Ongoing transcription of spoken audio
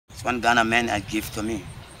It's one Ghana man I give to me.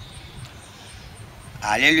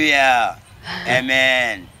 Hallelujah.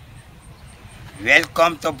 Amen.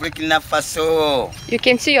 Welcome to Burkina Faso. You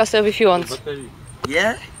can see yourself if you want.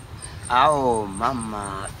 Yeah? Oh,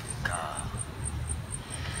 Mama.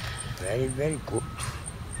 Very, very good.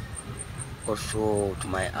 Also to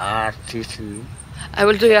my artist. I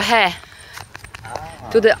will do your hair.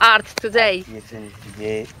 To the art today.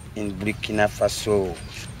 Today in Burkina Faso.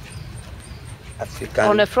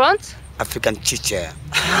 On the front? African teacher.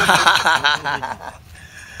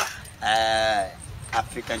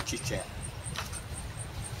 African teacher.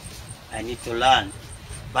 I need to learn.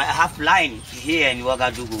 But I have line here in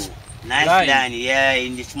Ouagadougou. Nice line, yeah,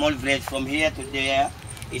 in the small village from here to there.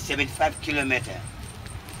 It's 75 kilometers.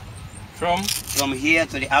 From here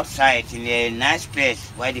to the outside in a nice place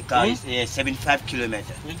where the car is 75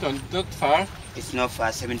 kilometers. It's not far. It's not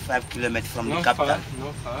far, 75 kilometers from the Not capital.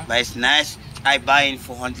 far. But it's nice. I buy in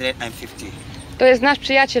 450. To jest nasz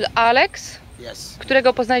przyjaciel Alex, Yes.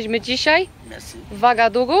 którego poznaliśmy dzisiaj Merci. w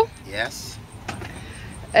Ouagadougou. Yes.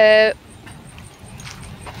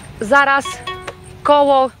 Zaraz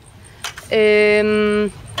koło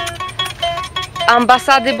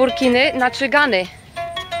ambasady Burkiny na Czygany.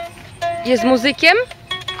 Jest muzykiem.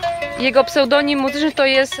 Jego pseudonim muzyczny to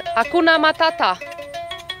jest Hakuna Matata.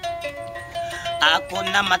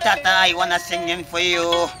 Hakuna Matata, I wanna sing them for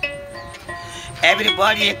you.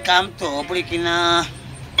 Everybody come to Burkina.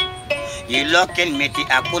 You look and meet the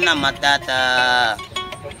Hakuna Matata.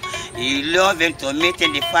 You love him to meet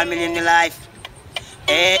in the family in the life.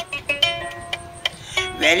 Eh?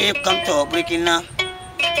 Welcome to Burkina.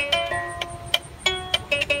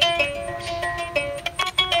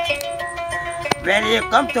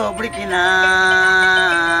 Welcome to Burkina.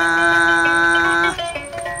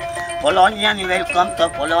 Polonia, welcome to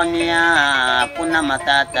Polonia. Hakuna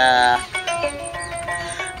Matata.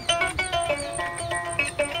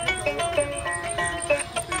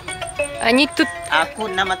 I need to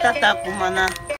Hakuna Matata kumana.